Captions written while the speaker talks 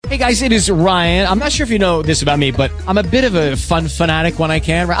Hey guys, it is Ryan. I'm not sure if you know this about me, but I'm a bit of a fun fanatic when I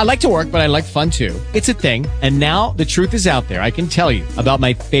can. I like to work, but I like fun too. It's a thing. And now the truth is out there. I can tell you about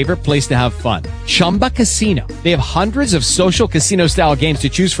my favorite place to have fun. Chumba Casino. They have hundreds of social casino style games to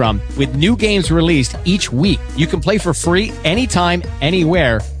choose from with new games released each week. You can play for free anytime,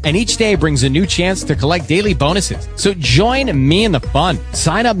 anywhere. And each day brings a new chance to collect daily bonuses. So join me in the fun.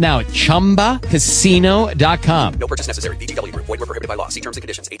 Sign up now at ChumbaCasino.com. No purchase necessary. VGW Group. Void where prohibited by law. See terms and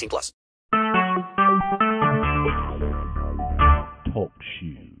conditions. 18+. Talk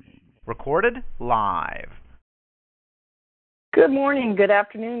shoes. Recorded live. Good morning, good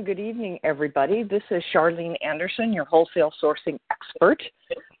afternoon, good evening, everybody. This is Charlene Anderson, your wholesale sourcing expert,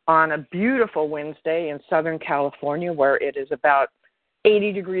 on a beautiful Wednesday in Southern California, where it is about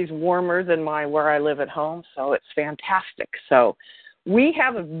 80 degrees warmer than where I live at home, so it's fantastic. So we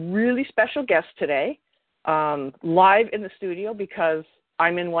have a really special guest today, live in the studio, because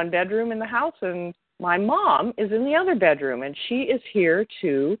I'm in one bedroom in the house and my mom is in the other bedroom, and she is here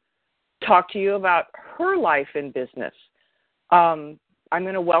to talk to you about her life in business. I'm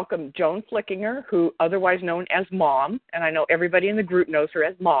going to welcome Joan Flickinger, who otherwise known as Mom, and I know everybody in the group knows her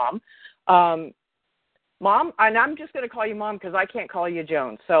as Mom. Mom, and I'm just going to call you Mom because I can't call you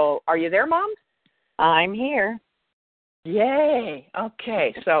Joan. So are you there, Mom? I'm here. Yay.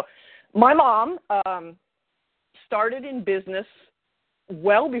 Okay. So my mom started in business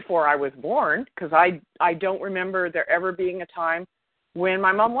well before I was born, because I don't remember there ever being a time when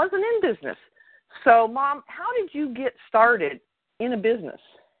my mom wasn't in business. So, Mom, how did you get started in a business?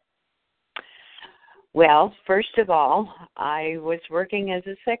 Well, first of all, I was working as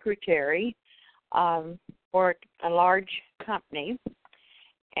a secretary for a large company,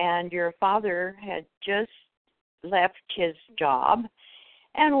 and your father had just left his job,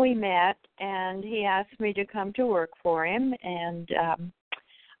 and we met, and he asked me to come to work for him, and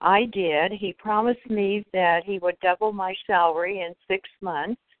I did. He promised me that he would double my salary in 6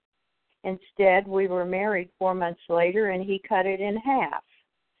 months. Instead, we were married 4 months later, and he cut it in half.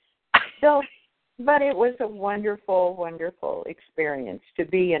 So, but it was a wonderful, wonderful experience to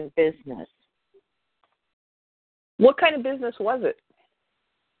be in business. What kind of business was it?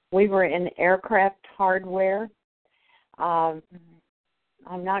 We were in aircraft hardware. I'm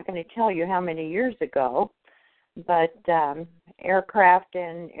not going to tell you how many years ago, but aircraft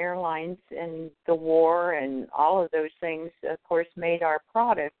and airlines and the war and all of those things, of course, made our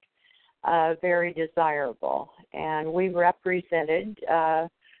product very desirable. And we represented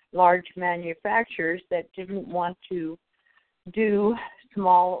large manufacturers that didn't want to do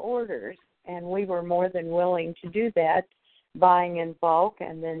small orders. And we were more than willing to do that, buying in bulk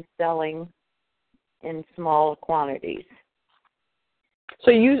and then selling in small quantities.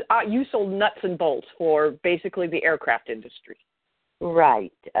 So you sold nuts and bolts for basically the aircraft industry.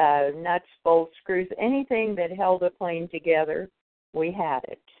 Right. Nuts, bolts, screws, anything that held a plane together, we had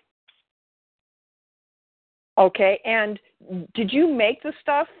it. Okay, and did you make the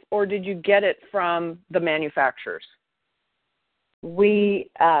stuff or did you get it from the manufacturers? We,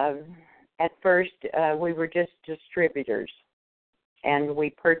 at first, we were just distributors, and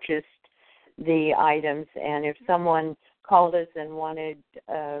we purchased the items, and if someone called us and wanted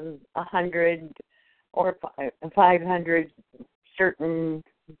 100 or 500 certain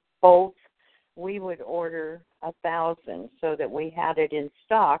bolts, we would order 1,000 so that we had it in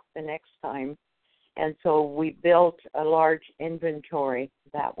stock the next time. And so we built a large inventory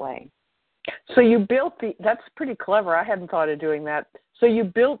that way. So you built that's pretty clever. I hadn't thought of doing that. So you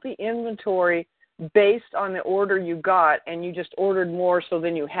built the inventory based on the order you got, and you just ordered more so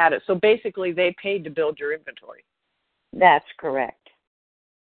then you had it. So basically they paid to build your inventory. That's correct.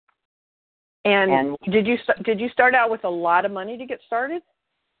 And did you start out with a lot of money to get started?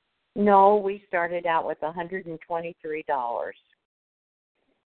 No, we started out with $123.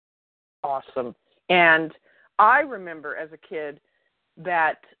 Awesome. And I remember as a kid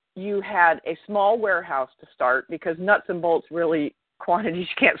that you had a small warehouse to start, because nuts and bolts really quantities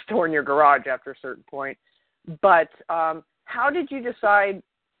you can't store in your garage after a certain point. But how did you decide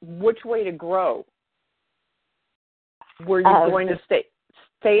which way to grow? Were you going to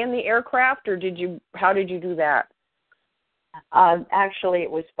stay in the aircraft, or how did you do that? Actually,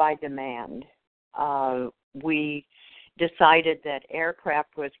 it was by demand. We decided that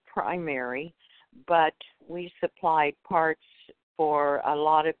aircraft was primary, but we supplied parts for a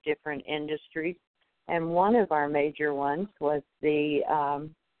lot of different industries, and one of our major ones was the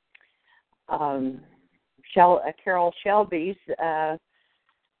Carroll Shelby's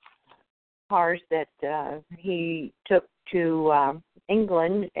cars that he took to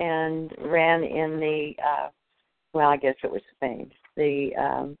England and ran in the, I guess it was Spain.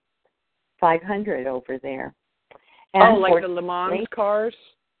 the 500 over there. And like the Le Mans cars?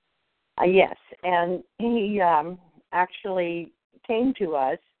 Yes, and he actually came to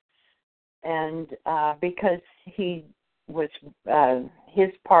us, and because he was his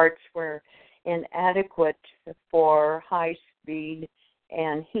parts were inadequate for high speed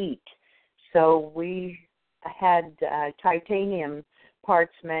and heat, so we had titanium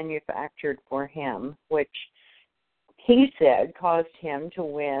parts manufactured for him, which he said caused him to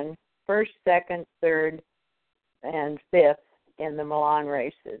win first, second, third, and fifth in the Milan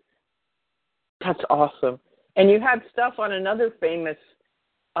races. That's awesome. And you had stuff on another famous,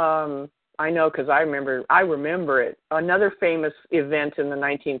 I know because I remember it, another famous event in the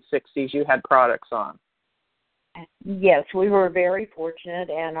 1960s you had products on. Yes, we were very fortunate,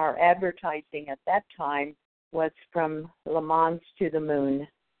 and our advertising at that time was from Le Mans to the Moon.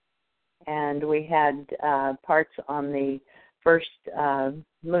 And we had parts on the first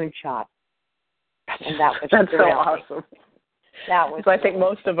moonshot. And that was That's so awesome. That was. I think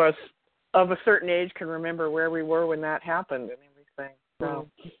most of us of a certain age can remember where we were when that happened and everything. So.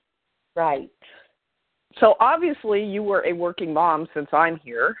 Right. So obviously you were a working mom since I'm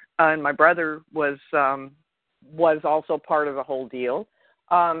here, and my brother was also part of the whole deal.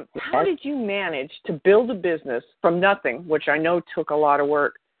 How did you manage to build a business from nothing, which I know took a lot of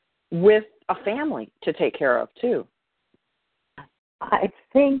work, with a family to take care of too? I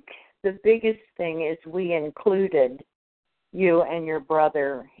think the biggest thing is we included you and your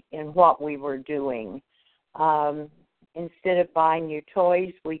brother in what we were doing. Instead of buying you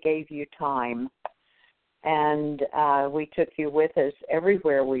toys, we gave you time. And we took you with us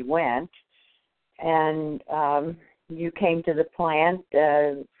everywhere we went. And you came to the plant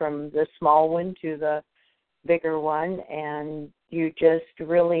from the small one to the bigger one, and you just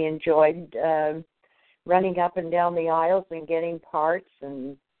really enjoyed running up and down the aisles and getting parts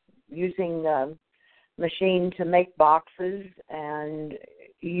and using the machine to make boxes, and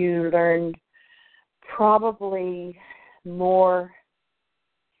you learned probably more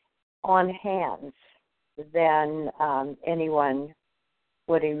on hands than anyone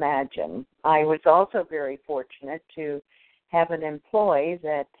would imagine. I was also very fortunate to have an employee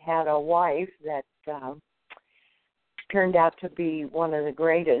that had a wife that turned out to be one of the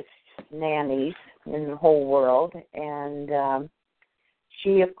greatest nannies in the whole world, and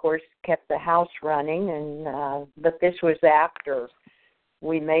she, of course, kept the house running. And but this was after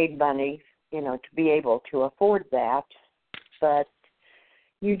we made money, to be able to afford that. But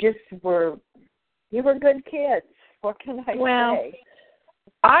you were good kids. What can I say?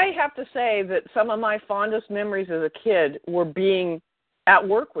 I have to say that some of my fondest memories as a kid were being at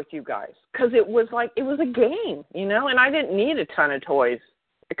work with you guys, because it was a game, and I didn't need a ton of toys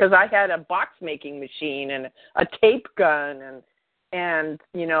because I had a box making machine and a tape gun and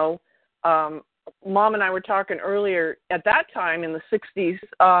Mom and I were talking earlier, at that time in the 60s,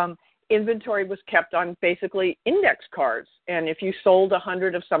 inventory was kept on basically index cards. And if you sold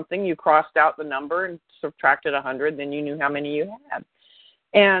 100 of something, you crossed out the number and subtracted 100, then you knew how many you had.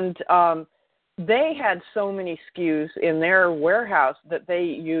 And they had so many SKUs in their warehouse that they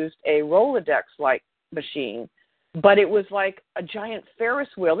used a Rolodex-like machine, but it was like a giant Ferris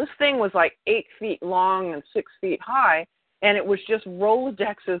wheel. This thing was like 8 feet long and 6 feet high, and it was just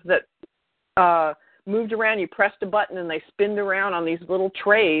Rolodexes that moved around. You pressed a button and they spinned around on these little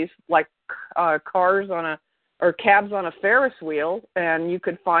trays like cars or cabs on a Ferris wheel, and you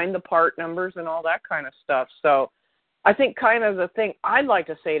could find the part numbers and all that kind of stuff. So I think kind of the thing I'd like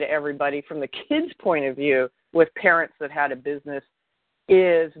to say to everybody from the kids' point of view with parents that had a business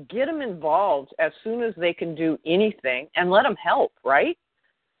is get them involved as soon as they can do anything and let them help, right?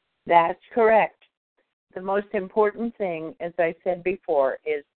 That's correct. The most important thing, as I said before,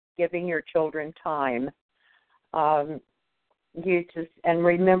 is giving your children time. And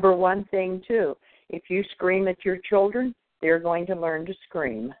remember one thing, too. If you scream at your children, they're going to learn to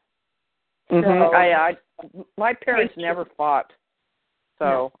scream. Mm-hmm. My parents never fought,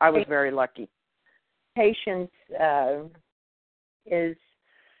 so I was very lucky. Patience is,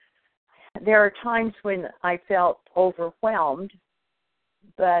 there are times when I felt overwhelmed,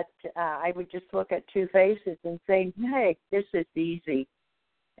 but I would just look at two faces and say, hey, this is easy.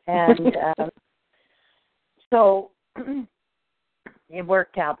 And so it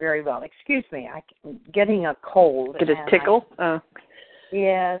worked out very well. Excuse me, I'm getting a cold. Did it tickle?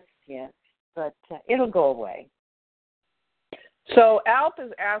 Yes, but it'll go away. So Alp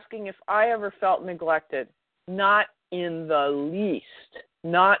is asking if I ever felt neglected. Not in the least.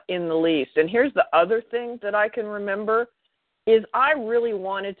 Not in the least. And here's the other thing that I can remember is I really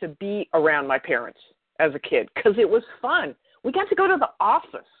wanted to be around my parents as a kid because it was fun. we got to go to the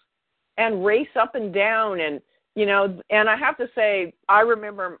office and race up and down. And, you know, and I have to say, I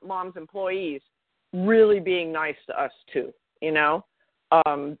remember Mom's employees really being nice to us too, you know,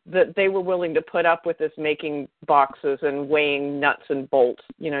 that they were willing to put up with us making boxes and weighing nuts and bolts.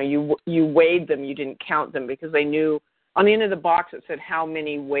 You know, you weighed them, you didn't count them, because they knew on the end of the box it said how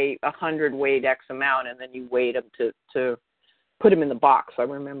many weighed, 100 weighed X amount, and then you weighed them to put them in the box. I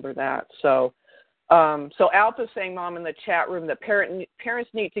remember that. So Alpha's saying, Mom, in the chat room, that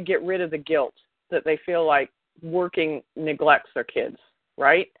parents need to get rid of the guilt that they feel like working neglects their kids,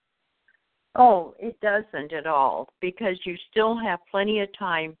 right? Oh, it doesn't at all, because you still have plenty of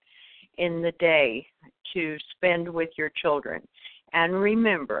time in the day to spend with your children. And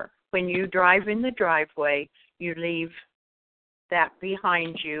remember, when you drive in the driveway, you leave that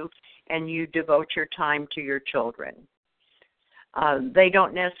behind you and you devote your time to your children. They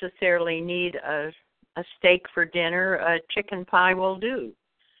don't necessarily need a steak for dinner. A chicken pie will do.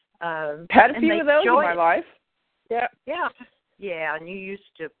 Had a few of those in my life. Yeah. Yeah, and you used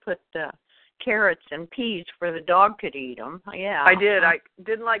to put carrots and peas for the dog could eat them. Yeah. I did. I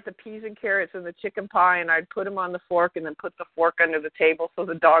didn't like the peas and carrots in the chicken pie, and I'd put them on the fork and then put the fork under the table so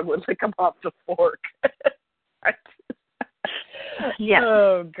the dog would lick them off the fork. Yeah.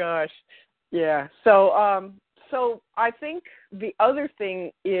 Oh, gosh. Yeah. So I think the other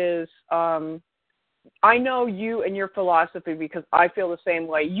thing is, I know you and your philosophy, because I feel the same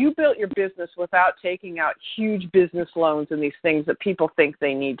way. You built your business without taking out huge business loans and these things that people think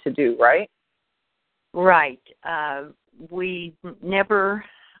they need to do, right? Right. We never,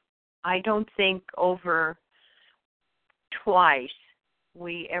 I don't think over twice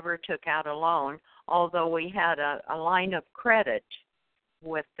we ever took out a loan, although we had a line of credit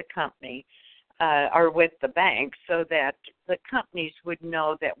with the company or with the bank, so that the companies would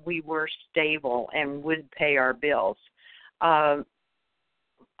know that we were stable and would pay our bills. I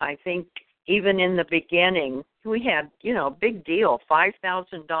think even in the beginning, we had, big deal,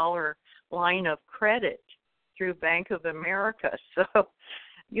 $5,000 line of credit through Bank of America. So,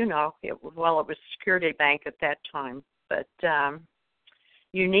 it was Security Bank at that time. But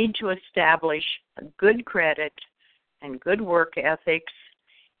you need to establish good credit and good work ethics.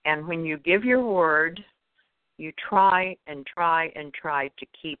 And when you give your word, you try and try and try to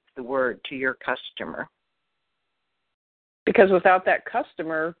keep the word to your customer. Because without that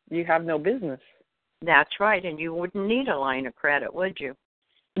customer, you have no business. That's right, and you wouldn't need a line of credit, would you?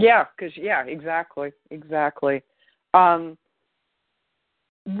 Yeah, exactly.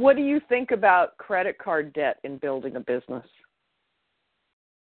 What do you think about credit card debt in building a business?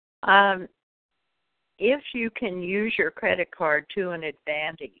 If you can use your credit card to an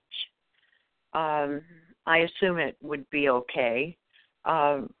advantage, I assume it would be okay.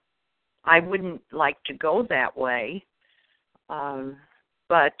 I wouldn't like to go that way,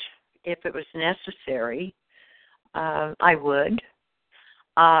 but if it was necessary, I would.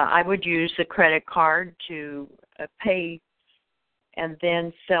 I would use the credit card to pay and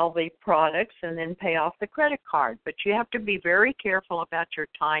then sell the products and then pay off the credit card. But you have to be very careful about your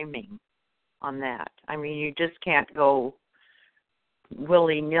timing on that. I mean, you just can't go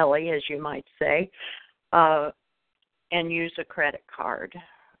willy-nilly, as you might say, and use a credit card.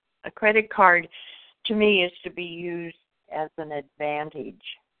 A credit card, to me, is to be used as an advantage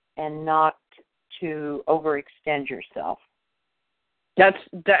and not to overextend yourself. That's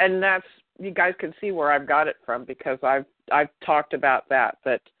you guys can see where I've got it from, because I've talked about that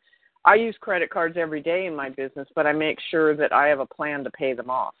I use credit cards every day in my business, but I make sure that I have a plan to pay them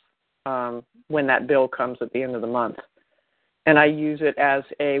off when that bill comes at the end of the month. And I use it as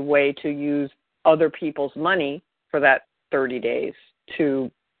a way to use other people's money for that 30 days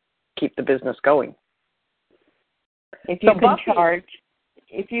to keep the business going. If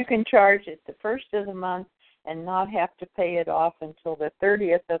you can charge it the first of the month and not have to pay it off until the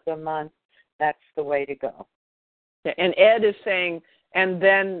 30th of the month, that's the way to go. Yeah, and Ed is saying, and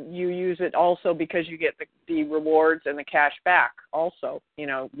then you use it also because you get the rewards and the cash back also.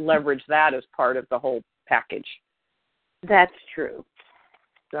 Leverage that as part of the whole package. That's true.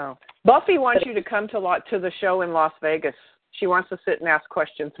 So Buffy wants you to come to the show in Las Vegas. She wants to sit and ask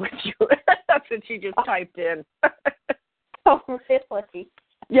questions with you. That's what she just typed in. Oh, really?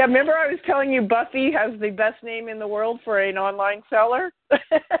 Yeah, remember I was telling you Buffy has the best name in the world for an online seller?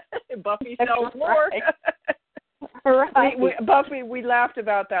 Buffy sells more. Right. Buffy, we laughed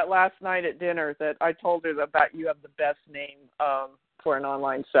about that last night at dinner, that I told her about you have the best name for an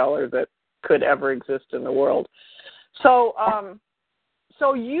online seller that could ever exist in the world. So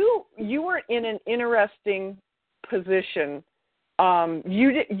you were in an interesting position.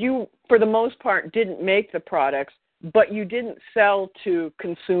 You for the most part didn't make the products, but you didn't sell to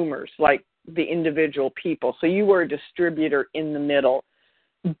consumers like the individual people. So you were a distributor in the middle.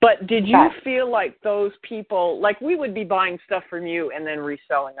 But did you feel like those people, like we would be buying stuff from you and then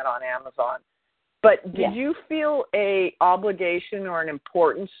reselling it on Amazon, but did you feel a obligation or an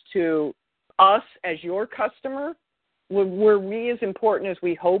importance to us as your customer? Were we as important as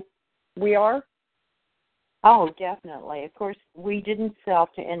we hope we are? Oh, definitely. Of course, we didn't sell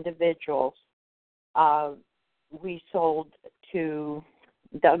to individuals. We sold to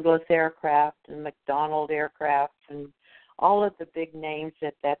Douglas Aircraft and McDonnell Aircraft and all of the big names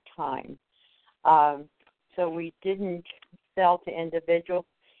at that time. So we didn't sell to individuals.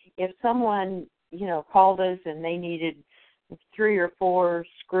 If someone, called us and they needed 3 or 4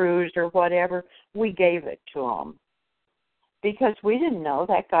 screws or whatever, we gave it to them. Because we didn't know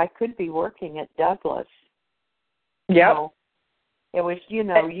that guy could be working at Douglas. Yeah. So it was,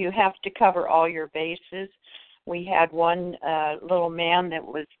 you have to cover all your bases. We had one little man that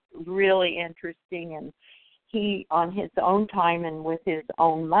was really interesting, and he, on his own time and with his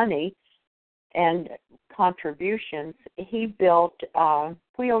own money and contributions, he built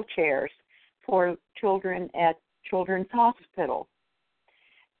wheelchairs for children at Children's Hospital.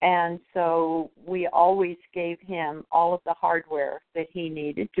 And so we always gave him all of the hardware that he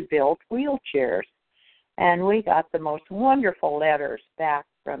needed to build wheelchairs. And we got the most wonderful letters back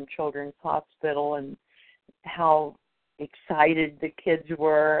from Children's Hospital and how excited the kids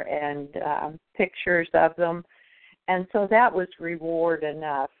were and pictures of them. And so that was reward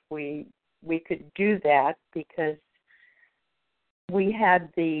enough. We could do that because we had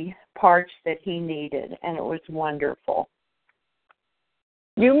the parts that he needed, and it was wonderful.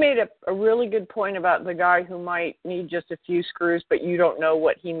 You made a really good point about the guy who might need just a few screws, but you don't know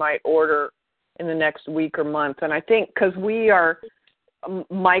what he might order in the next week or month. And I think because we are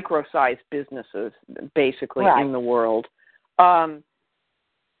micro-sized businesses, basically, in the world,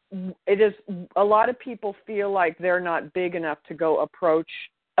 it is a lot of people feel like they're not big enough to go approach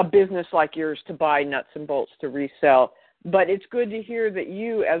a business like yours to buy nuts and bolts to resell. But it's good to hear that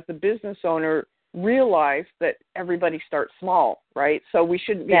you, as the business owner, realize that everybody starts small, right? So we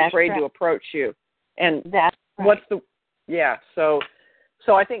shouldn't be afraid to approach you. And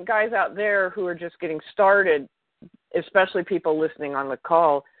so I think guys out there who are just getting started, especially people listening on the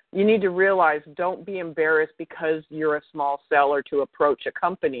call, you need to realize, don't be embarrassed because you're a small seller to approach a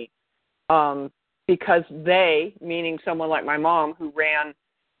company, because they, meaning someone like my mom who ran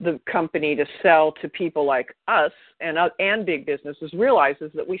the company to sell to people like us and big businesses,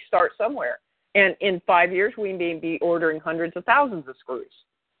 realizes that we start somewhere. And in 5 years, we may be ordering hundreds of thousands of screws.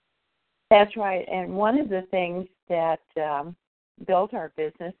 That's right. And one of the things that built our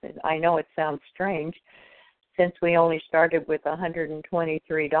business, and I know it sounds strange, since we only started with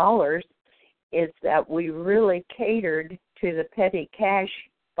 $123, is that we really catered to the petty cash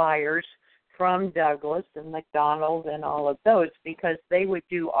buyers from Douglas and McDonald's and all of those, because they would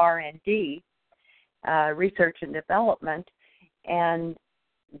do R&D, research and development, and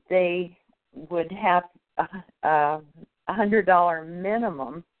they would have a $100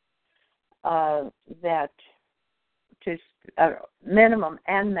 minimum minimum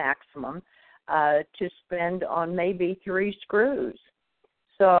and maximum to spend on maybe 3 screws.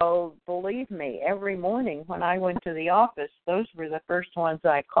 So believe me, every morning when I went to the office, those were the first ones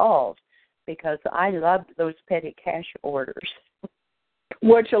I called because I loved those petty cash orders.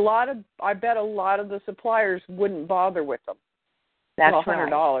 Which I bet a lot of the suppliers wouldn't bother with them. That's $100.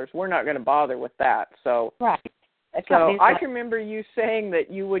 Right. We're not going to bother with that. So right. So I can remember you saying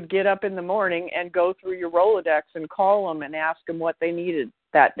that you would get up in the morning and go through your Rolodex and call them and ask them what they needed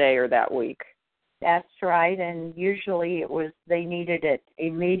that day or that week. That's right, and usually they needed it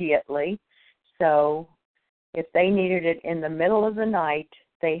immediately. So if they needed it in the middle of the night,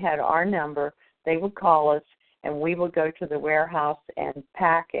 they had our number, they would call us, and we would go to the warehouse and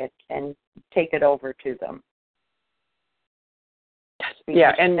pack it and take it over to them.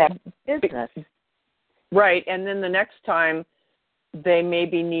 Yeah, and that's business. Right, and then the next time they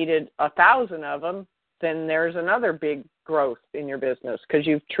maybe needed 1,000 of them, then there's another big growth in your business because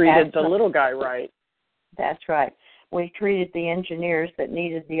you've treated the little guy right. That's right. We treated the engineers that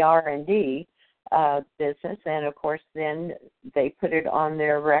needed the R&D business, and of course then they put it on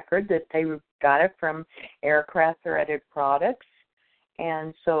their record that they got it from Aircraft Threaded Products.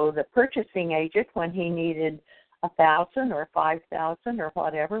 And so the purchasing agent, when he needed 1,000 or 5,000 or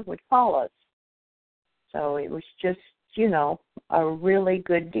whatever, would call us. So it was just, a really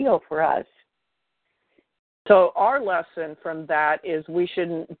good deal for us. So our lesson from that is we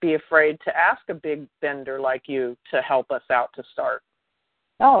shouldn't be afraid to ask a big vendor like you to help us out to start.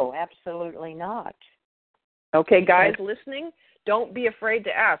 Oh, absolutely not. Okay, guys listening, don't be afraid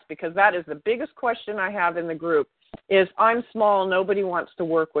to ask, because that is the biggest question I have in the group is I'm small, nobody wants to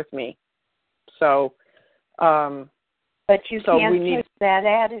work with me. So, but you can't use that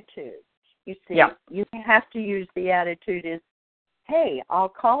attitude. You see, you have to use the attitude is, hey, I'll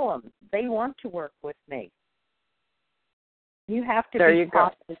call them. They want to work with me. You have to be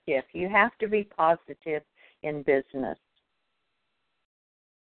positive. You have to be positive in business.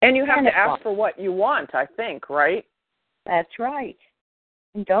 And you have to ask for what you want, I think, right? That's right.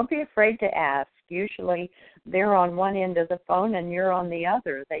 And don't be afraid to ask. Usually they're on one end of the phone and you're on the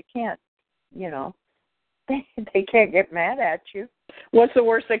other. They can't, they can't get mad at you. What's the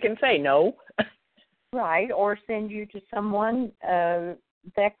worst they can say? No. Right, or send you to someone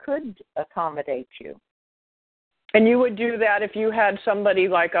that could accommodate you. And you would do that if you had somebody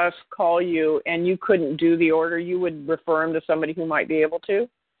like us call you and you couldn't do the order, you would refer them to somebody who might be able to?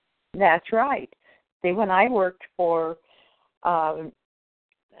 That's right. See, when I worked for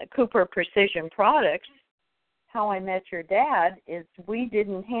Cooper Precision Products, how I met your dad is we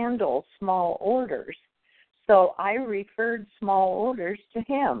didn't handle small orders. So I referred small orders to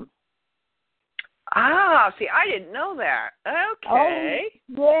him. Ah, see, I didn't know that. Okay.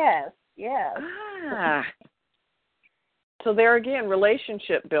 Oh, yes. Ah. So there again,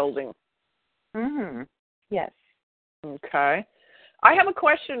 relationship building. Mm-hmm. Yes. Okay. I have a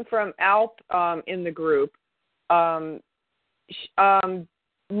question from Alp in the group. My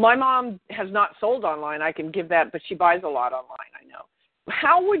mom has not sold online. I can give that, but she buys a lot online, I know.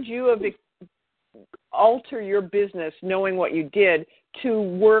 How would you have alter your business, knowing what you did, to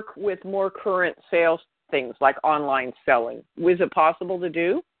work with more current sales things like online selling? Was it possible to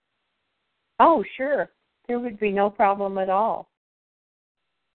do? Oh, sure. There would be no problem at all.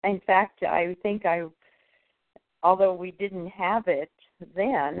 In fact, I think although we didn't have it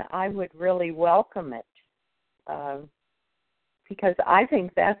then, I would really welcome it because I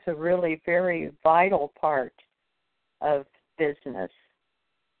think that's a really very vital part of business.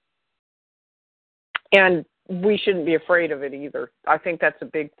 And we shouldn't be afraid of it either. I think that's a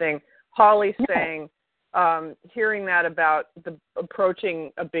big thing. Holly's saying, hearing that about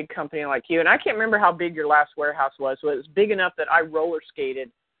approaching a big company like you, and I can't remember how big your last warehouse was. It was big enough that I roller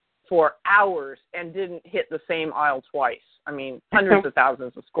skated for hours and didn't hit the same aisle twice. I mean, hundreds of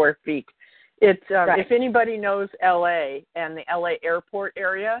thousands of square feet. It's if anybody knows L.A. and the L.A. airport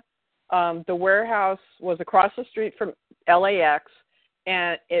area, the warehouse was across the street from LAX,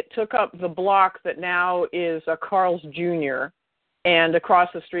 and it took up the block that now is a Carl's Jr., and across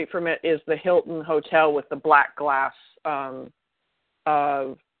the street from it is the Hilton Hotel with the black glass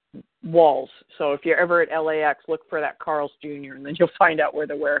walls. So if you're ever at LAX, look for that Carl's Jr., and then you'll find out where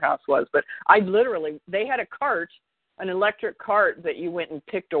the warehouse was. But they had a cart, an electric cart that you went and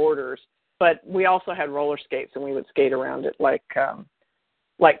picked orders, but we also had roller skates, and we would skate around it like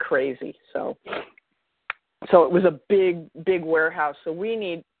crazy. So it was a big warehouse. So we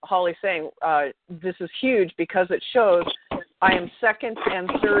need, Holly saying, this is huge because it shows I am second and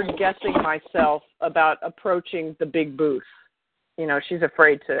third guessing myself about approaching the big booth. She's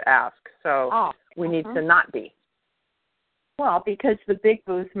afraid to ask. So we need to not be. Well, because the big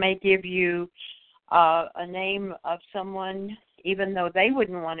booth may give you a name of someone, even though they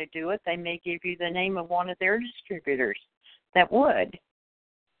wouldn't want to do it, they may give you the name of one of their distributors that would.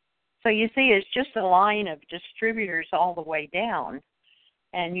 So you see, it's just a line of distributors all the way down,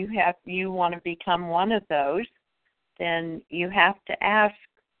 and you want to become one of those, then you have to ask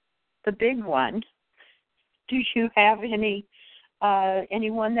the big one, do you have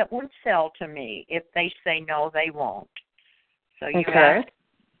anyone that would sell to me? If they say no, they won't. So you ask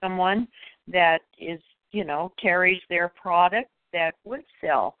someone that is, carries their product that would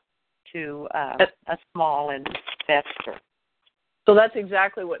sell to a small investor. So that's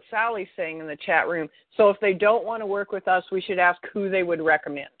exactly what Sally's saying in the chat room. So if they don't want to work with us, we should ask who they would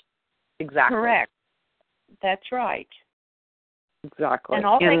recommend. Exactly. Correct. That's right. Exactly. And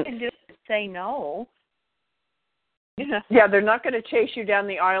all they can do is say no. Yeah, they're not going to chase you down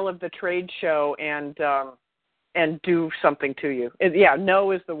the aisle of the trade show and do something to you.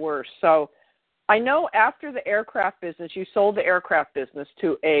 No is the worst. So I know after the aircraft business, you sold the aircraft business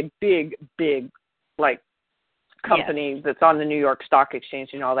to a big, company that's on the New York Stock Exchange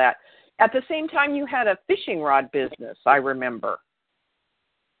and all that. At the same time, you had a fishing rod business, I remember.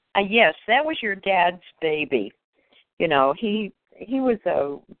 Yes, that was your dad's baby. He was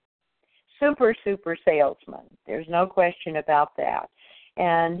a super salesman. There's no question about that.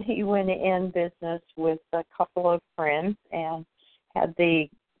 And he went in business with a couple of friends and had the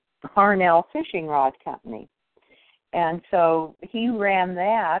Harnell Fishing Rod Company. And so he ran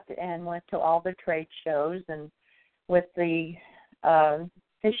that and went to all the trade shows and with the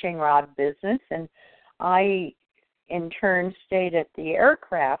fishing rod business. And I, in turn, stayed at the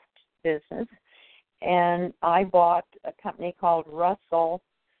aircraft business. And I bought a company called Russell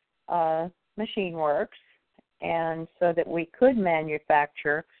Machine Works, and so that we could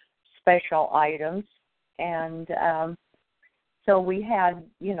manufacture special items. And so we had,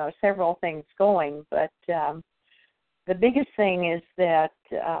 several things going, but the biggest thing is that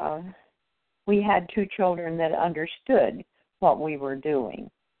we had two children that understood what we were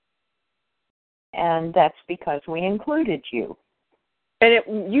doing. And that's because we included you.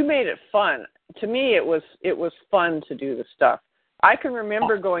 And you made it fun. To me, it was fun to do the stuff. I can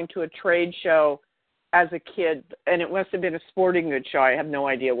remember going to a trade show as a kid, and it must have been a sporting goods show. I have no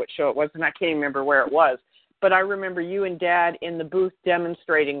idea what show it was, and I can't remember where it was. But I remember you and Dad in the booth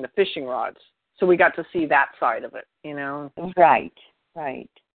demonstrating the fishing rods. So we got to see that side of it, Right.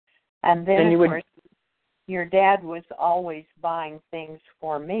 And then, of course, your dad was always buying things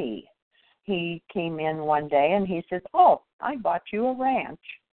for me. He came in one day and he says, "Oh, I bought you a ranch."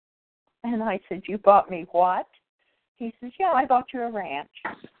 And I said, "You bought me what?" He says, "Yeah, I bought you a ranch."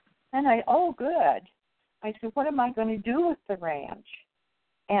 And "Oh, good." I said, "What am I going to do with the ranch?"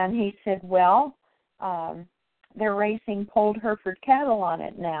 And he said, "Well, they're raising polled Hereford cattle on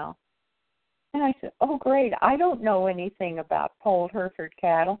it now." And I said, "Oh, great. I don't know anything about polled Hereford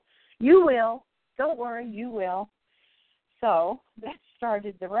cattle." "You will. Don't worry, you will." So that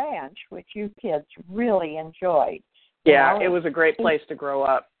started the ranch, which you kids really enjoyed. Yeah, it was a great place to grow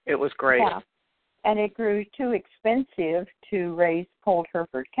up. It was great. Yeah. And it grew too expensive to raise polled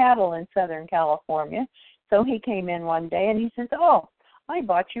Hereford cattle in Southern California. So he came in one day and he says, "Oh, I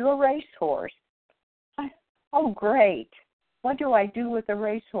bought you a racehorse." "Oh, great. What do I do with a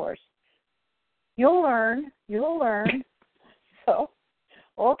racehorse?" You'll learn. So,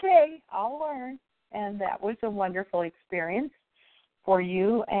 okay, I'll learn. And that was a wonderful experience for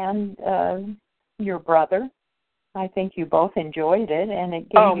you and your brother. I think you both enjoyed it, and it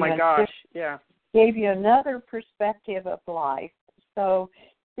gave you another perspective of life. So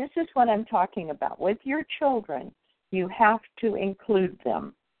this is what I'm talking about. With your children, you have to include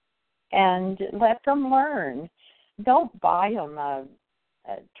them and let them learn. Don't buy them a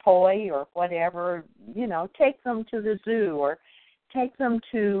toy or whatever. Take them to the zoo or take them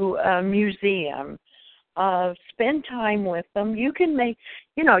to a museum. Spend time with them. You can make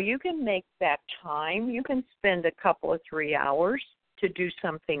that time. You can spend a couple of 3 hours to do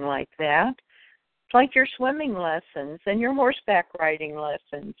something like that. It's like your swimming lessons and your horseback riding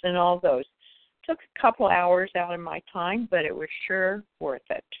lessons and all those. Took a couple hours out of my time, but it was sure worth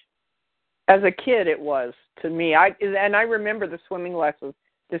it. As a kid, it was to me. I remember the swimming lessons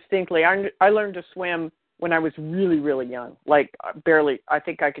distinctly. I learned to swim when I was really, really young, like barely. I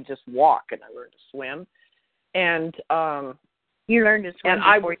think I could just walk, and I learned to swim. And you learned to swim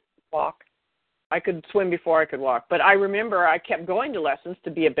before you could walk. I could swim before I could walk, but I remember I kept going to lessons to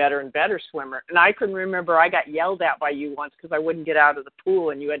be a better and better swimmer. And I can remember I got yelled at by you once because I wouldn't get out of the pool,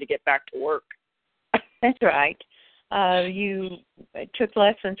 and you had to get back to work. That's right. You took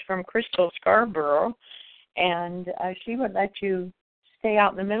lessons from Crystal Scarborough, and she would let you stay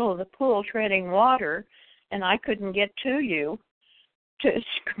out in the middle of the pool treading water, and I couldn't get to you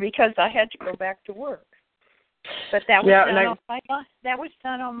because I had to go back to work. But that was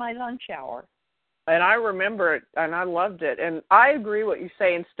done on my lunch hour. And I remember it, and I loved it. And I agree what you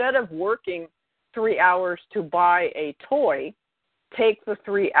say. Instead of working 3 hours to buy a toy, take the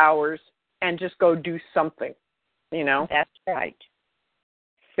 3 hours and just go do something, That's right.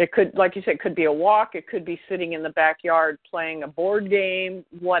 It could, like you said, it could be a walk. It could be sitting in the backyard playing a board game,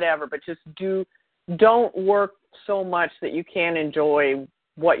 whatever. But just don't work so much that you can't enjoy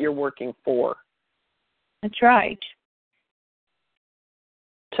what you're working for. That's right.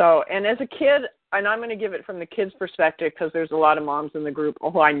 So, and as a kid, and I'm going to give it from the kids' perspective because there's a lot of moms in the group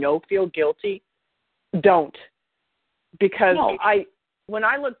who I know feel guilty. Don't. Because when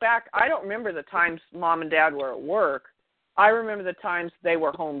I look back, I don't remember the times Mom and Dad were at work. I remember the times they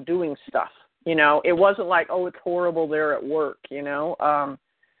were home doing stuff. It wasn't like, oh, it's horrible they're at work,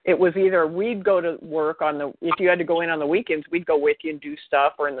 It was either we'd go to work if you had to go in on the weekends, we'd go with you and do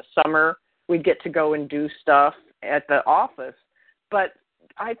stuff, or in the summer, we'd get to go and do stuff at the office. But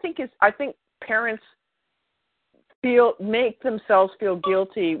I think parents make themselves feel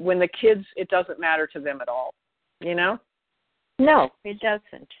guilty when the kids, it doesn't matter to them at all, No, it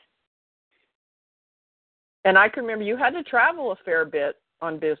doesn't. And I can remember you had to travel a fair bit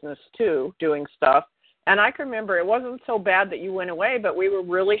on business too, doing stuff. And I can remember it wasn't so bad that you went away, but we were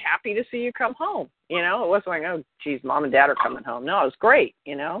really happy to see you come home. You know, it wasn't like, oh, geez, Mom and Dad are coming home. No, it was great,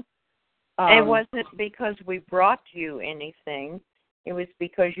 you know. It wasn't because we brought you anything. It was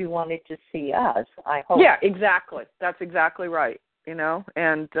because you wanted to see us, I hope. Yeah, exactly. That's exactly right, you know.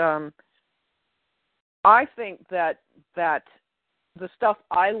 And I think that the stuff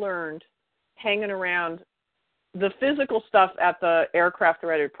I learned hanging around, the physical stuff at the Aircraft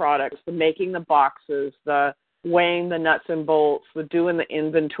Threaded Products, the making the boxes, the weighing the nuts and bolts, the doing the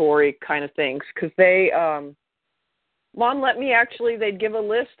inventory kind of things, because they, Mom let me actually, they'd give a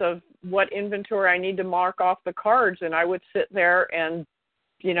list of what inventory I need to mark off the cards, and I would sit there and,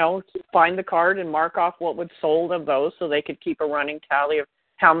 you know, find the card and mark off what was sold of those so they could keep a running tally of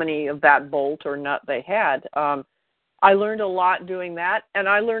how many of that bolt or nut they had. I learned a lot doing that, and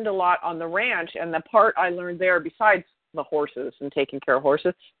I learned a lot on the ranch, and the part I learned there, besides the horses and taking care of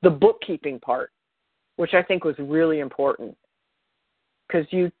horses, the bookkeeping part, which I think was really important, because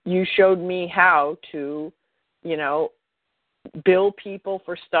you showed me how to, you know, bill people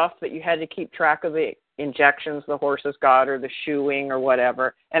for stuff that you had to keep track of, the injections the horses got or the shoeing or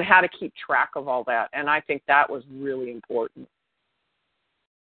whatever, and how to keep track of all that, and I think that was really important.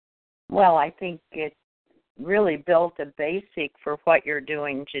 Well, I think it really built a basic for what you're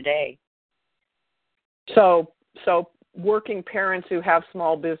doing today. So working parents who have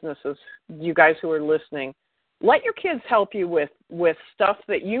small businesses, you guys who are listening, let your kids help you with stuff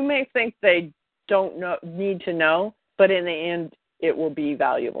that you may think they don't need to know, but in the end, it will be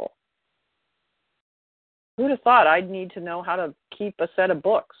valuable. Who'd have thought I'd need to know how to keep a set of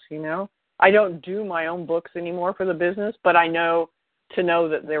books, you know? I don't do my own books anymore for the business, but I know to know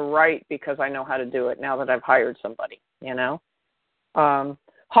that they're right because I know how to do it now that I've hired somebody, you know?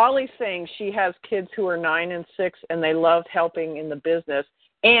 Holly's saying she has kids who are 9 and 6, and they love helping in the business,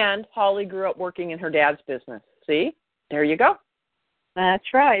 and Holly grew up working in her dad's business. See? There you go. That's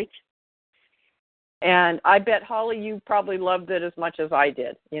right. And I bet, Holly, you probably loved it as much as I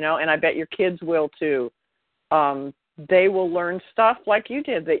did, you know, and I bet your kids will too. They will learn stuff like you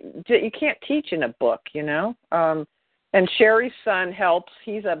did that you can't teach in a book, you know. And Sherry's son helps.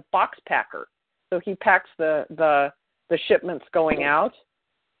 He's a box packer, so he packs the shipments going out.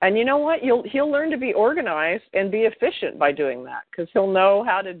 And you know what? He'll learn to be organized and be efficient by doing that, because he'll know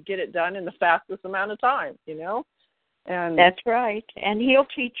how to get it done in the fastest amount of time, you know. And that's right. And he'll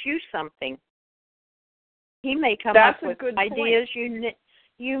teach you something. He may come up with ideas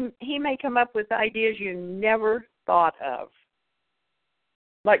he may come up with ideas you never thought of.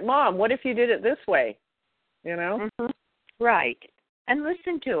 Like, Mom, what if you did it this way? You know? Mm-hmm. Right. And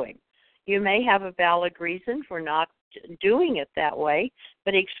listen to him. You may have a valid reason for not doing it that way,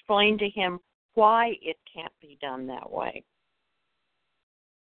 but explain to him why it can't be done that way.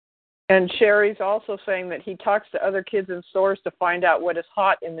 And Sherry's also saying that he talks to other kids in stores to find out what is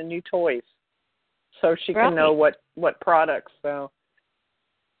hot in the new toys, so she can know what products. So,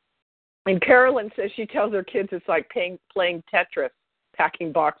 and Carolyn says she tells her kids it's like playing Tetris,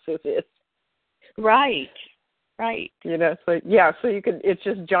 packing boxes is. Right. Right. You know, so yeah, so you could, it's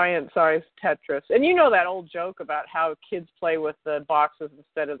just giant size Tetris. And you know that old joke about how kids play with the boxes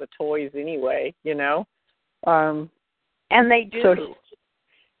instead of the toys anyway, you know? And they do. So,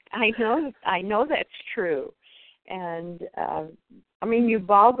 I know that's true. And I mean, you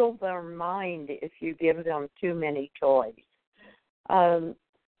boggle their mind if you give them too many toys.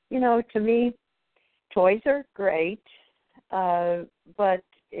 You know, to me, toys are great, but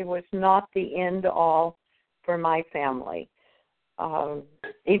it was not the end all for my family.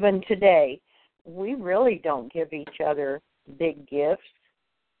 Even today, we really don't give each other big gifts.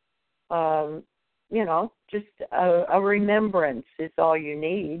 You know, just a remembrance is all you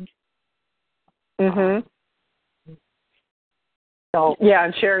need. Mhm. So yeah,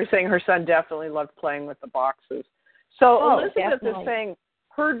 and Sherry's saying her son definitely loved playing with the boxes. So Elizabeth is saying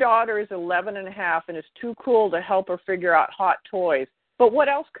her daughter is 11 and a half and is too cool to help her figure out hot toys. But what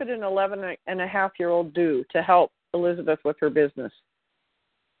else could an 11-and-a-half-year-old do to help Elizabeth with her business?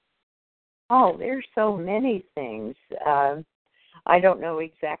 Oh, there's so many things. I don't know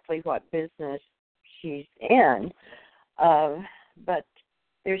exactly what business she's in, but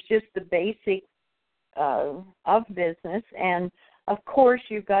there's just the basic of business. And, of course,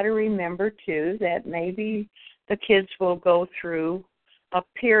 you've got to remember, too, that maybe the kids will go through a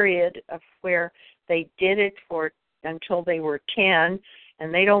period of where they did it until they were 10,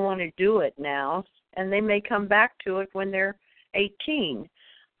 and they don't want to do it now, and they may come back to it when they're 18.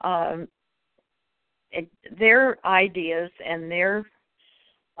 Their ideas and their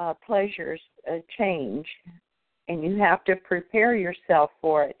pleasures change, and you have to prepare yourself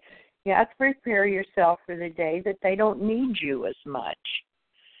for it. You have to prepare yourself for the day that they don't need you as much.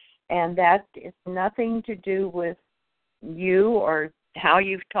 And that is nothing to do with you or how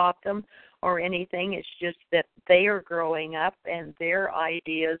you've taught them or anything. It's just that they are growing up and their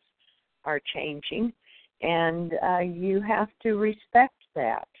ideas are changing, and you have to respect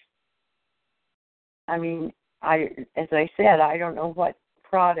that. I mean, as I said, I don't know what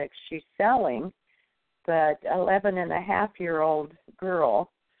products she's selling, but 11-and-a-half-year-old girl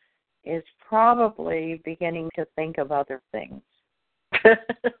is probably beginning to think of other things.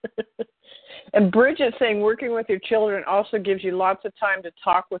 And Bridget's saying working with your children also gives you lots of time to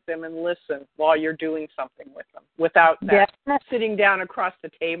talk with them and listen while you're doing something with them without that sitting down across the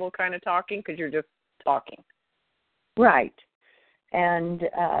table kind of talking, because you're just talking. Right. And,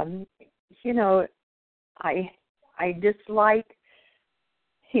 I dislike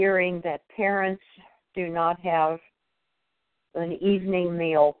hearing that parents do not have an evening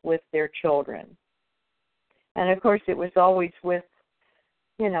meal with their children. And, of course, it was always with,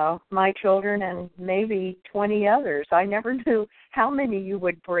 my children and maybe 20 others. I never knew how many you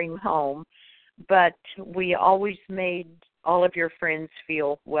would bring home, but we always made all of your friends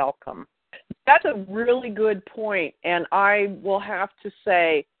feel welcome. That's a really good point, and I will have to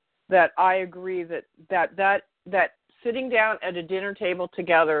say that I agree that sitting down at a dinner table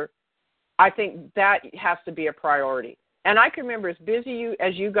together, I think that has to be a priority. And I can remember, as busy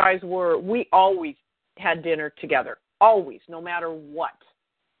as you guys were, we always had dinner together, always, no matter what.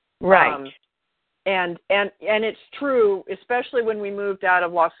 Right. And it's true, especially when we moved out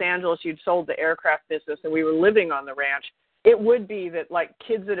of Los Angeles. You'd sold the aircraft business, and we were living on the ranch. It would be that, like,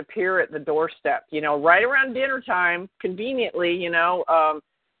 kids would appear at the doorstep, right around dinner time, conveniently,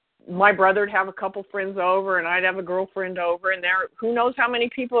 my brother would have a couple friends over, and I'd have a girlfriend over, and there, who knows how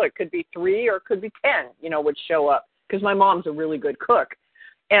many people, it could be 3 or it could be 10, would show up, because my mom's a really good cook.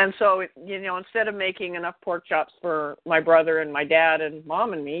 And so, instead of making enough pork chops for my brother and my dad and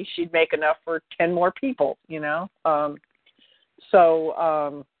mom and me, she'd make enough for 10 more people, So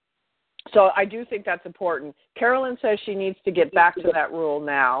I do think that's important. Carolyn says she needs to get back to that rule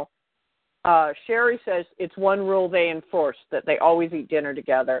now. Sherry says it's one rule they enforce, that they always eat dinner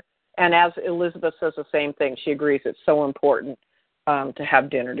together. And as Elizabeth says the same thing, she agrees it's so important to have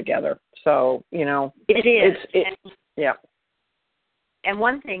dinner together. So, it is. Yeah. And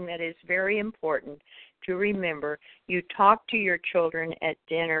one thing that is very important to remember, you talk to your children at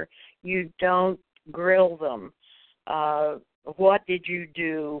dinner. You don't grill them. What did you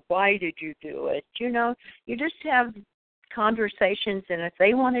do? Why did you do it? You just have conversations, and if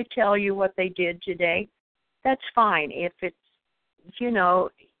they want to tell you what they did today, that's fine. If it's,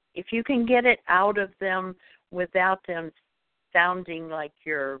 if you can get it out of them without them sounding like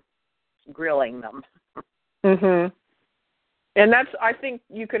you're grilling them. Mhm. And I think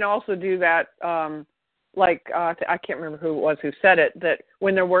you can also do that, I can't remember who it was who said it, that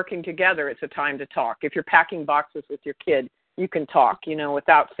when they're working together, it's a time to talk. If you're packing boxes with your kid, you can talk,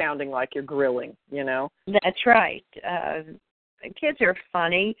 without sounding like you're grilling, That's right. Kids are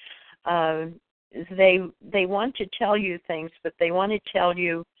funny. They want to tell you things, but they want to tell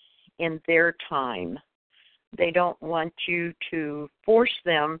you in their time. They don't want you to force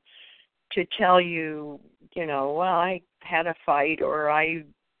them to tell you, well, I had a fight, or I,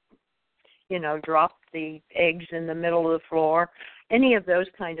 dropped the eggs in the middle of the floor. Any of those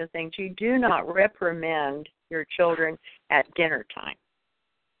kind of things. You do not reprimand your children at dinner time.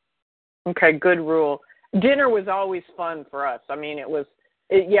 Okay, good rule. Dinner was always fun for us. I mean,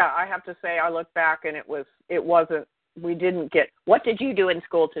 I have to say, I look back and we didn't get, what did you do in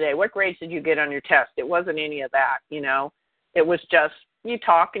school today? What grades did you get on your test? It wasn't any of that, It was just, you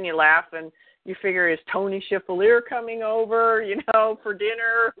talk and you laugh and you figure, is Tony Chiffelier coming over, for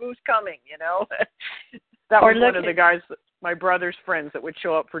dinner? Who's coming, That was one of the guys, my brother's friends, that would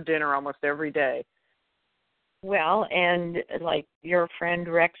show up for dinner almost every day. Well, and like your friend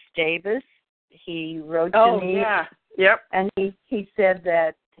Rex Davis, he wrote to me. Oh, yeah. Yep. And he said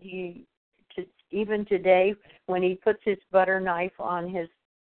that even today, when he puts his butter knife on his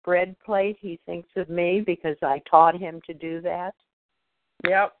bread plate, he thinks of me because I taught him to do that.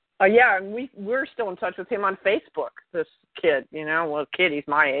 Yep. And we're still in touch with him on Facebook, this kid, he's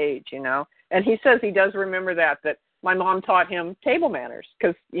my age, And he says he does remember that my mom taught him table manners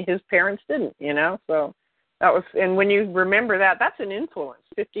because his parents didn't, So that was, and when you remember that, that's an influence.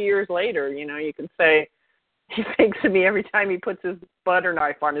 50 years later, you can say, he thinks of me every time he puts his butter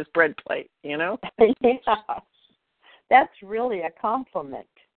knife on his bread plate, Yeah. That's really a compliment.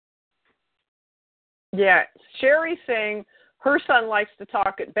 Yeah. Sherry's saying her son likes to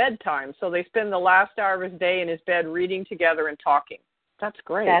talk at bedtime, so they spend the last hour of his day in his bed reading together and talking. That's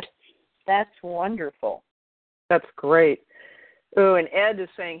great. That's wonderful. That's great. Oh, and Ed is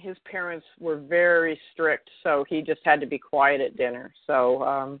saying his parents were very strict, so he just had to be quiet at dinner.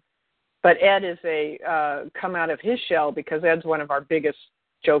 So, but Ed is come out of his shell because Ed's one of our biggest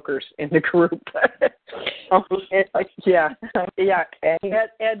jokers in the group. Yeah.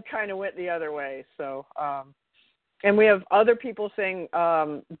 Ed kind of went the other way. So, and we have other people saying,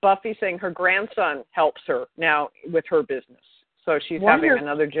 Buffy saying her grandson helps her now with her business. So she's having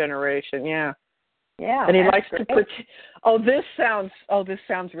another generation. Yeah. Yeah. And he likes to pretend. This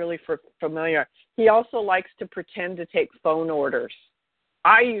sounds really familiar. He also likes to pretend to take phone orders.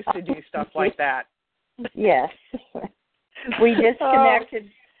 I used to do stuff like that. Yes. We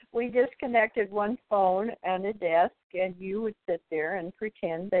disconnected one phone and a desk, and you would sit there and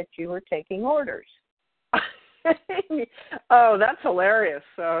pretend that you were taking orders. Oh, that's hilarious.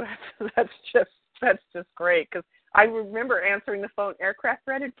 So that's just great because I remember answering the phone, Aircraft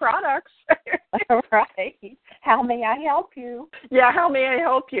Threaded Products. Right. How may I help you? Yeah, how may I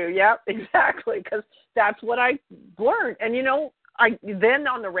help you? Yeah, exactly, because that's what I learned. And, then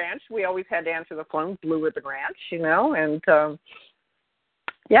on the ranch, we always had to answer the phone, Blue at the ranch, and,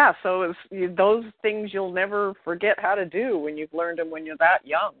 so it's those things you'll never forget how to do when you've learned them when you're that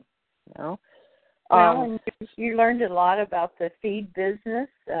young, Well, you learned a lot about the feed business,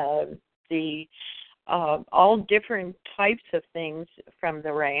 all different types of things from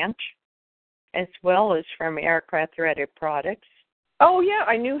the ranch, as well as from Aircraft Threaded Products. Oh, yeah,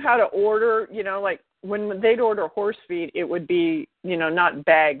 I knew how to order, like when they'd order horse feed, it would be, not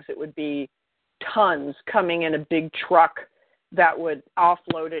bags, it would be tons coming in a big truck that would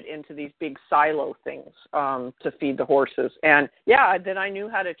offload it into these big silo things to feed the horses. And, then I knew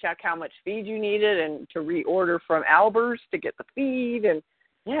how to check how much feed you needed and to reorder from Albers to get the feed. And,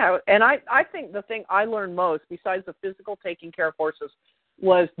 and I think the thing I learned most, besides the physical taking care of horses,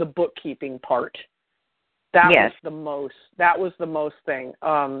 was the bookkeeping part. That was the most thing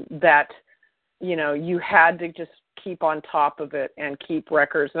that, you had to just keep on top of it and keep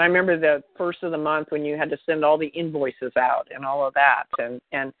records. And I remember the first of the month when you had to send all the invoices out and all of that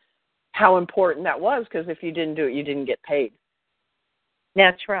and how important that was, because if you didn't do it, you didn't get paid.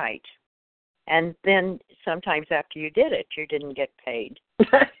 That's right. And then sometimes after you did it, you didn't get paid.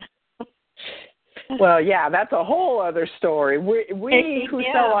 Well, yeah, that's a whole other story. We who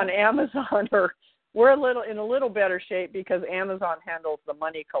sell on Amazon we're in a little better shape because Amazon handles the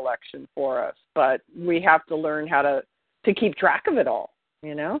money collection for us, but we have to learn how to keep track of it all,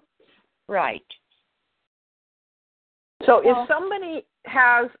 Right. So if somebody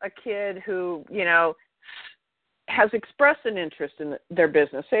has a kid who, has expressed an interest in their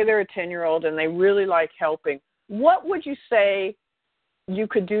business, say they're a 10-year-old and they really like helping, what would you say you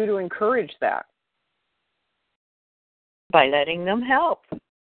could do to encourage that? By letting them help.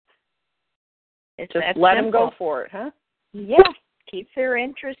 Just let them go for it, huh? Yeah, keep their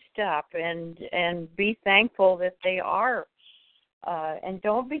interest up and be thankful that they are, and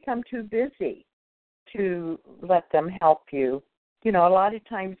don't become too busy to let them help you. A lot of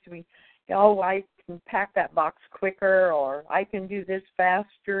times I can pack that box quicker, or I can do this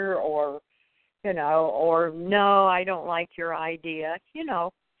faster, or no, I don't like your idea.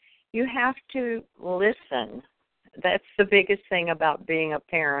 You have to listen. That's the biggest thing about being a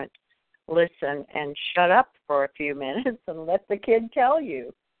parent. Listen and shut up for a few minutes and let the kid tell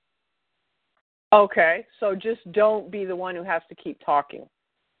you. Okay, so just don't be the one who has to keep talking.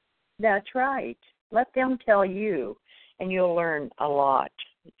 That's right. Let them tell you, and you'll learn a lot.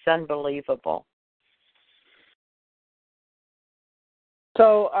 It's unbelievable.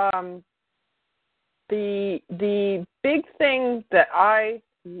 So the big thing that I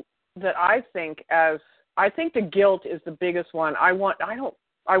think the guilt is the biggest one. I want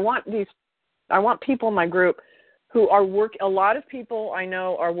people in my group who are a lot of people I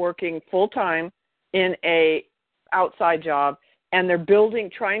know are working full time in a outside job, and they're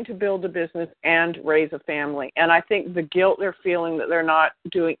trying to build a business and raise a family. And I think the guilt they're feeling that they're not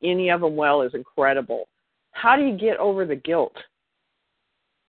doing any of them well is incredible. How do you get over the guilt?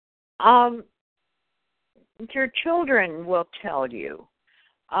 Your children will tell you.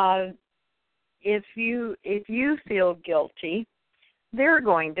 If you feel guilty, they're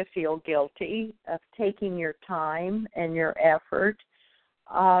going to feel guilty of taking your time and your effort.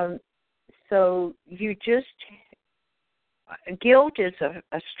 So guilt is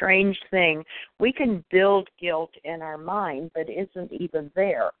a strange thing. We can build guilt in our mind, but it isn't even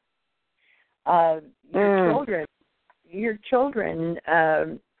there. Your children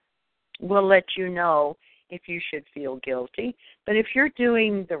will let you know if you should feel guilty. But if you're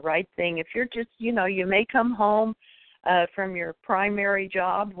doing the right thing, if you're just, you may come home from your primary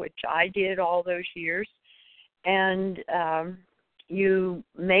job, which I did all those years, and you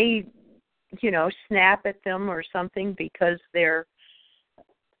may, snap at them or something because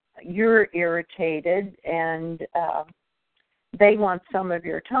you're irritated and they want some of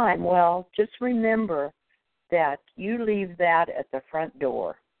your time. Well, just remember that you leave that at the front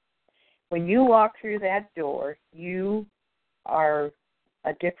door. When you walk through that door, you are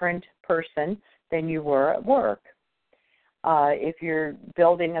a different person than you were at work. If you're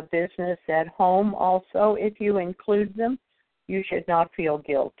building a business at home also, if you include them, you should not feel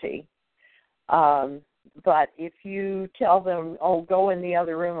guilty. But if you tell them, oh, go in the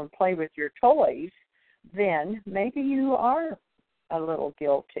other room and play with your toys, then maybe you are a little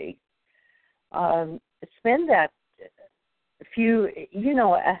guilty. Spend that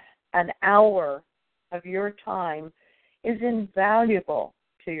an hour of your time is invaluable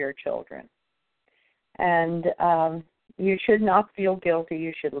to your children. And you should not feel guilty.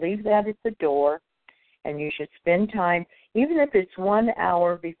 You should leave that at the door, and you should spend time, even if it's 1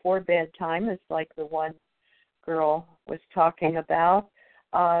 hour before bedtime, it's like the one girl was talking about,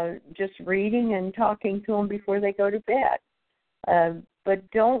 just reading and talking to them before they go to bed. But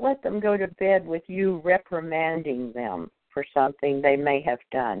don't let them go to bed with you reprimanding them for something they may have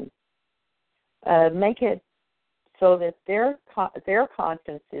done. Make it so that their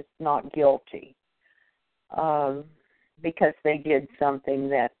conscience is not guilty because they did something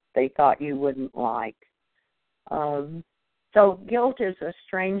that they thought you wouldn't like. So guilt is a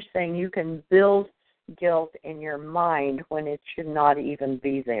strange thing. You can build guilt in your mind when it should not even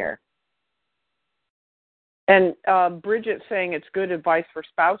be there. And Bridget's saying it's good advice for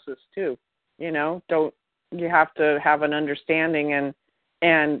spouses too. You have to have an understanding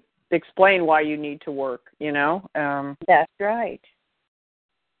and explain why you need to work. That's right.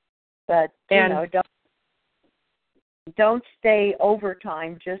 But don't stay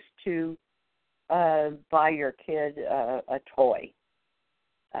overtime just to buy your kid a toy.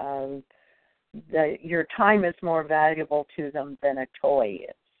 Your time is more valuable to them than a toy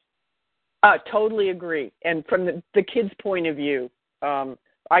is. Totally agree. And from the kid's point of view, I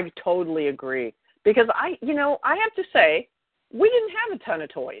totally agree. Because I have to say, we didn't have a ton of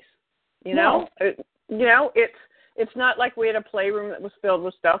toys. No. It's not like we had a playroom that was filled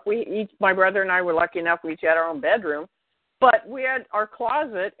with stuff. My brother and I were lucky enough we each had our own bedroom, but we had our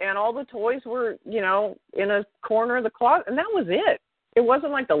closet, and all the toys were, in a corner of the closet, and that was it. It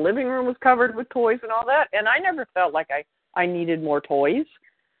wasn't like the living room was covered with toys and all that, and I never felt like I needed more toys.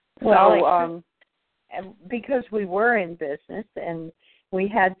 Well, because we were in business and we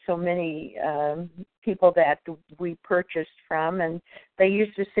had so many people that we purchased from, and they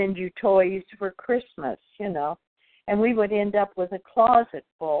used to send you toys for Christmas, and we would end up with a closet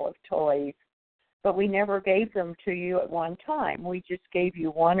full of toys, but we never gave them to you at one time. We just gave you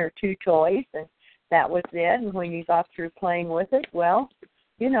 1 or 2 toys, and that was it. And when you got through playing with it, well,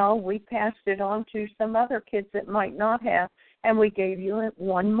 we passed it on to some other kids that might not have, and we gave you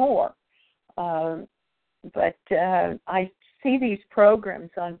 1 more. But I see these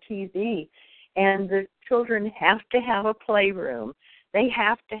programs on TV, and the children have to have a playroom. They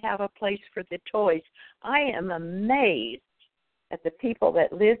have to have a place for the toys. I am amazed at the people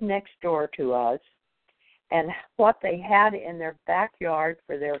that live next door to us and what they had in their backyard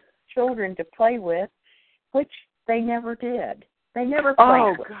for their children to play with, which they never did. They never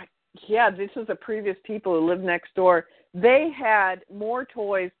played with. Oh, God. Yeah, this is the previous people who lived next door. They had more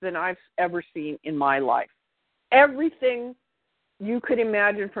toys than I've ever seen in my life. Everything you could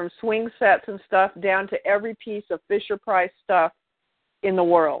imagine, from swing sets and stuff down to every piece of Fisher-Price stuff in the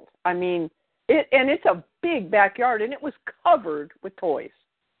world. I mean, it's a big backyard, and it was covered with toys.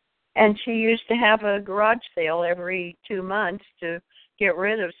 And she used to have a garage sale every 2 months to get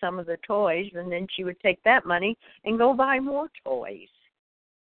rid of some of the toys, and then she would take that money and go buy more toys.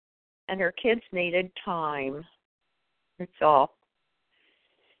 And her kids needed time. That's all.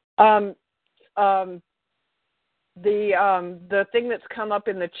 The thing that's come up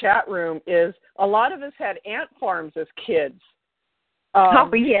in the chat room is a lot of us had ant farms as kids.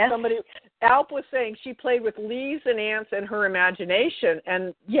 Yes. Alp was saying she played with leaves and ants in her imagination,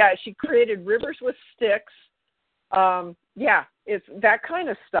 and she created rivers with sticks. It's that kind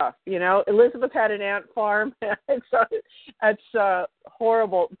of stuff. Elizabeth had an ant farm. It's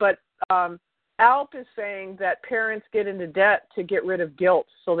horrible, but Alp is saying that parents get into debt to get rid of guilt,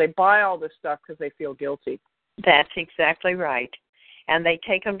 so they buy all this stuff because they feel guilty. That's exactly right. And they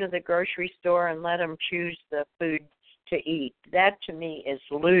take them to the grocery store and let them choose the food to eat. That, to me, is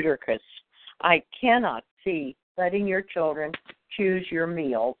ludicrous. I cannot see letting your children choose your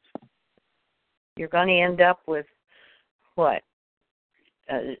meals. You're going to end up with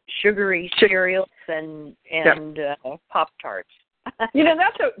sugary cereals and Pop-Tarts.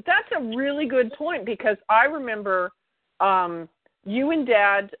 That's a really good point, because I remember you and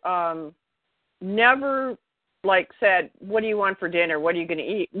Dad never said, what do you want for dinner? What are you going to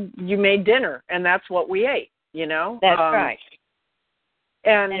eat? You made dinner, and that's what we ate, That's right.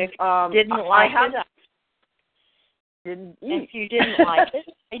 And if you didn't like it, didn't eat. If you didn't like it,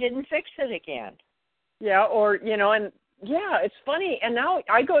 I didn't fix it again. Yeah, it's funny. And now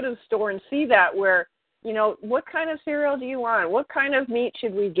I go to the store and see that where, what kind of cereal do you want? What kind of meat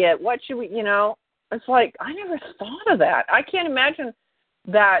should we get? What should we, it's like, I never thought of that. I can't imagine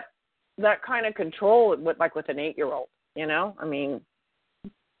that kind of control with an 8-year-old, I mean.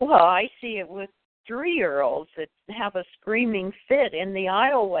 Well, I see it with 3-year-olds that have a screaming fit in the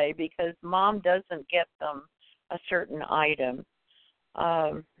aisleway because Mom doesn't get them a certain item.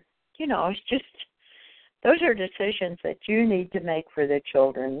 It's just, those are decisions that you need to make for the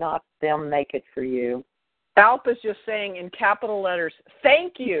children, not them make it for you. Alp is just saying in capital letters,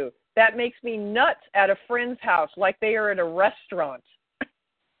 thank you. That makes me nuts at a friend's house, like they are at a restaurant.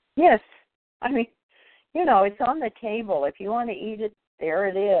 Yes. I mean, it's on the table. If you want to eat it, there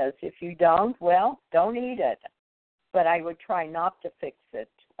it is. If you don't, well, don't eat it. But I would try not to fix it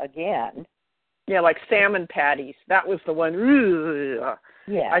again. Yeah, like salmon patties. That was the one.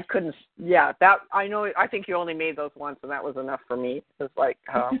 Yeah. I couldn't. Yeah, that I know. I think you only made those once, and that was enough for me. It's like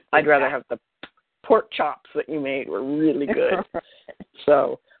I'd rather have the pork chops that you made were really good.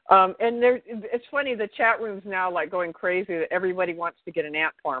 So, and it's funny. The chat room's now going crazy that everybody wants to get an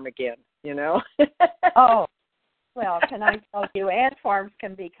ant farm again. Oh, well, can I tell you, ant farms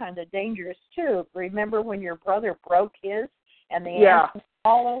can be kind of dangerous too. Remember when your brother broke his and the ants were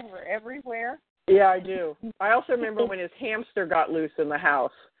all over everywhere? Yeah, I do. I also remember when his hamster got loose in the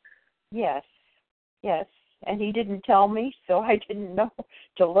house. Yes, and he didn't tell me, so I didn't know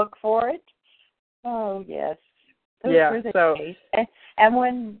to look for it. Oh, yes. Those were the days. And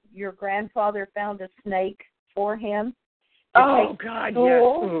when your grandfather found a snake for him to take God, to school, yes.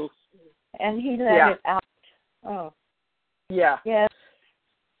 Ooh. And he let it out. Oh. Yeah. Yes.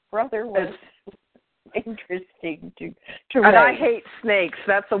 Brother was interesting to and raise. I hate snakes.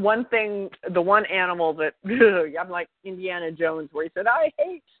 That's the one animal that I'm like Indiana Jones, where he said, I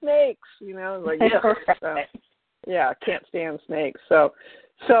hate snakes. So, can't stand snakes. So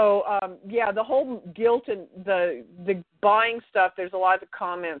the whole guilt and the buying stuff. There's a lot of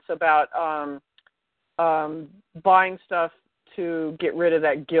comments about buying stuff to get rid of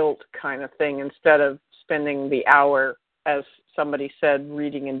that guilt kind of thing instead of spending the hour, as somebody said,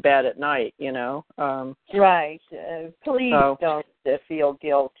 reading in bed at night, Right. Please don't feel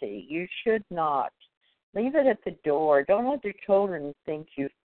guilty. You should not. Leave it at the door. Don't let the children think you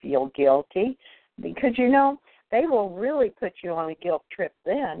feel guilty, because, they will really put you on a guilt trip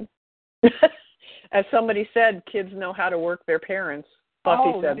then. As somebody said, kids know how to work their parents.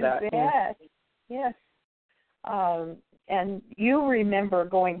 Buffy said that. Yes. And you remember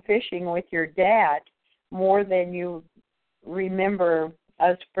going fishing with your dad more than you remember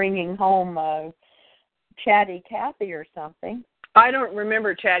us bringing home Chatty Cathy or something. I don't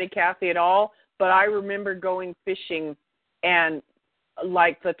remember Chatty Cathy at all, but I remember going fishing, and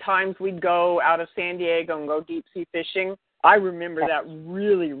the times we'd go out of San Diego and go deep sea fishing, I remember that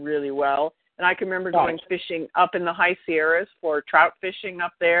really, really well. And I can remember going fishing up in the high Sierras for trout fishing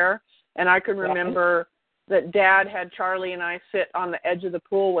up there. And I can remember that Dad had Charlie and I sit on the edge of the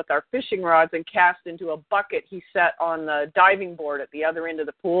pool with our fishing rods and cast into a bucket he set on the diving board at the other end of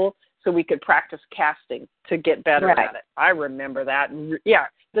the pool so we could practice casting to get better at it. I remember that. Yeah,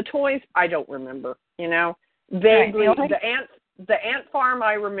 the toys I don't remember, Vaguely. The ant farm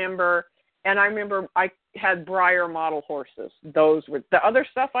I remember, and I remember I had Breyer model horses. Those were the other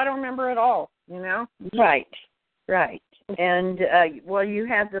stuff I don't remember at all, Right. And, you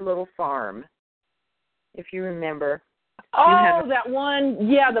had the little farm, if you remember. That one,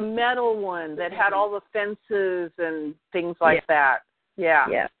 the metal one that had all the fences and things like that. Yeah.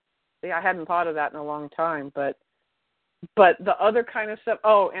 I hadn't thought of that in a long time, but the other kind of stuff.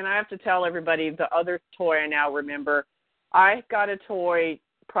 Oh, and I have to tell everybody the other toy I now remember. I got a toy,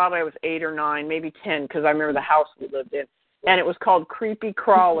 probably I was 8 or 9, maybe 10, because I remember the house we lived in, and it was called Creepy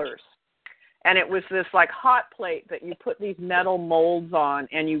Crawlers. And it was this hot plate that you put these metal molds on,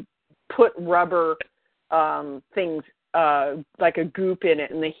 and you put rubber things like a goop in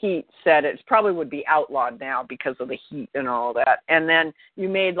it, and the heat set it. It probably would be outlawed now because of the heat and all that. And then you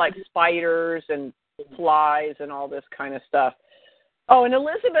made spiders and flies and all this kind of stuff. Oh, and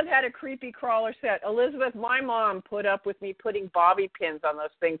Elizabeth had a Creepy Crawler set. Elizabeth, my mom put up with me putting bobby pins on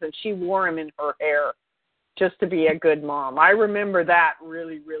those things, and she wore them in her hair. just to be a good mom. I remember that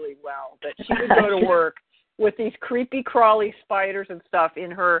really, really well, that she would go to work with these creepy crawly spiders and stuff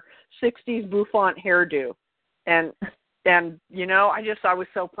in her 60s bouffant hairdo. And you know, I was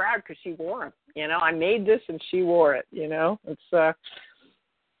so proud because she wore them. You know, I made this and she wore it, you know. It's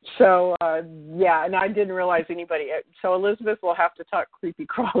yeah, and I didn't realize anybody. So Elizabeth will have to talk creepy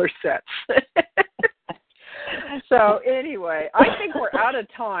crawler sets. So anyway, I think we're out of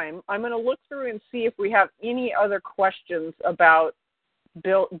time. I'm going to look through and see if we have any other questions about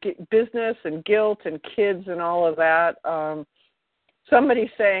business and guilt and kids and all of that. Somebody's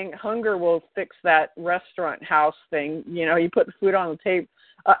saying hunger will fix that restaurant house thing. You know, you put the food on the table.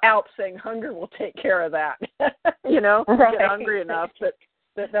 Alp saying hunger will take care of that. You know, right. Get hungry enough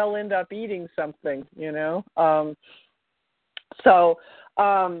that they'll end up eating something, you know. So,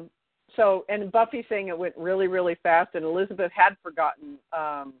 and Buffy saying it went really, really fast, and Elizabeth had forgotten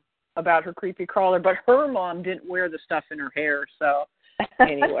about her creepy crawler, but her mom didn't wear the stuff in her hair, so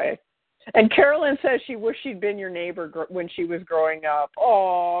anyway. And Carolyn says she wished she'd been your neighbor when she was growing up.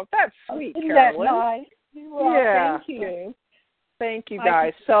 Oh, that's sweet, Carolyn. Isn't that nice? Well, yeah. Thank you. Thank you,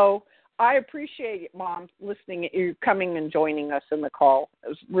 guys. So I appreciate it, Mom, listening, you coming and joining us in the call. It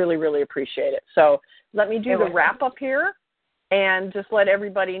was really, really appreciate it. So let me do the wrap-up here and just let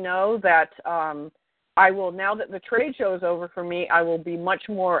everybody know that I will, now that the trade show is over for me, I will be much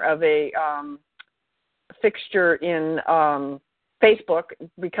more of a fixture in Facebook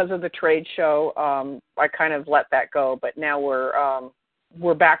because of the trade show. I kind of let that go, but now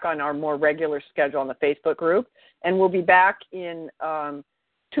we're back on our more regular schedule on the Facebook group, and we'll be back in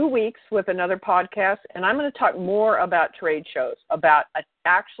 2 weeks with another podcast, and I'm going to talk more about trade shows, about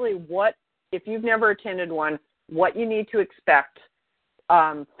actually what, if you've never attended one, what you need to expect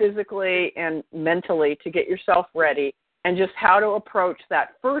physically and mentally to get yourself ready, and just how to approach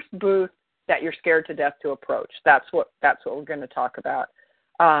that first booth that you're scared to death to approach. That's what we're going to talk about,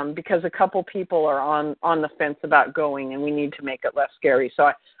 because a couple people are on the fence about going, and we need to make it less scary.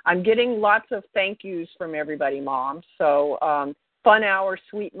 So I'm getting lots of thank yous from everybody, Mom. So fun hour,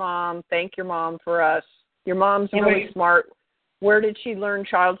 sweet mom. Thank your mom for us. Your mom's really smart. Where did she learn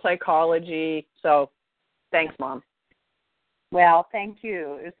child psychology? So thanks, Mom. Well, thank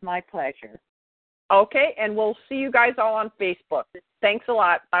you. It's my pleasure. Okay, and we'll see you guys all on Facebook. Thanks a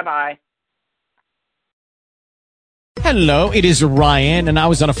lot. Bye-bye. Hello, it is Ryan, and I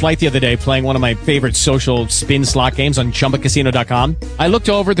was on a flight the other day playing one of my favorite social spin slot games on ChumbaCasino.com. I looked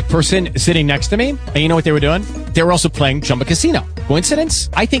over at the person sitting next to me, and you know what they were doing? They were also playing Chumba Casino. Coincidence?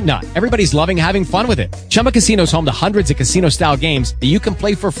 I think not. Everybody's loving having fun with it. Chumba Casino is home to hundreds of casino-style games that you can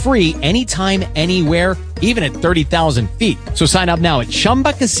play for free anytime, anywhere, even at 30,000 feet. So sign up now at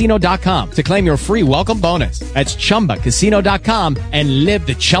ChumbaCasino.com to claim your free welcome bonus. That's ChumbaCasino.com and live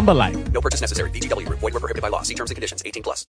the Chumba life. No purchase necessary. VGW. Void where prohibited by law. See terms and conditions. 18+.